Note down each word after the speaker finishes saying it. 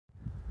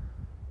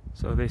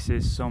So this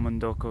is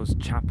Somondoco's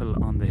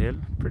chapel on the hill,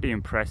 pretty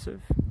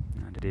impressive,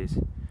 and it is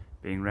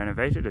being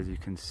renovated, as you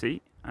can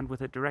see, and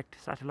with a direct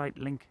satellite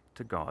link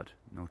to God.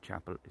 No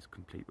chapel is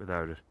complete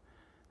without it.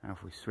 Now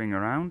if we swing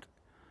around,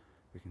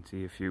 we can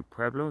see a few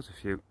pueblos,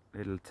 a few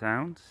little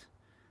towns.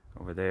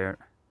 Over there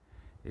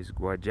is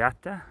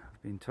Boyacá,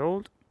 I've been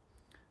told,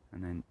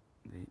 and then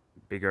the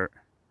bigger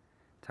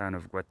town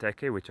of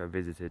Guateque, which I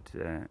visited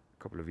a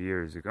couple of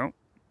years ago,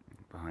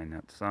 behind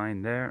that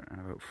sign there,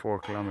 and about 4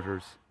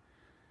 kilometers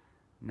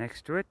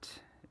next to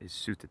it is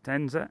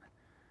Sutatenza,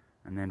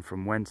 and then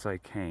from whence I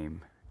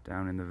came,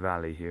 down in the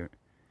valley here,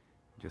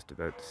 just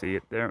about to see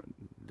it there, a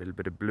little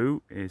bit of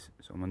blue, is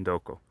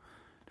Somondoco.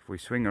 If we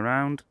swing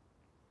around,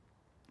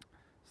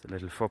 it's a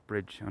little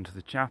footbridge onto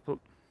the chapel,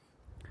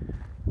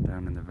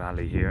 down in the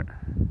valley here.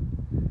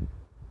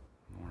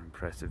 More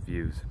impressive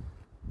views.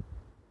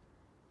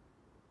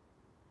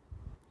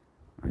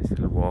 Nice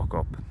little walk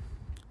up,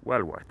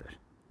 well worth it.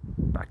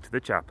 Back to the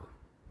chapel.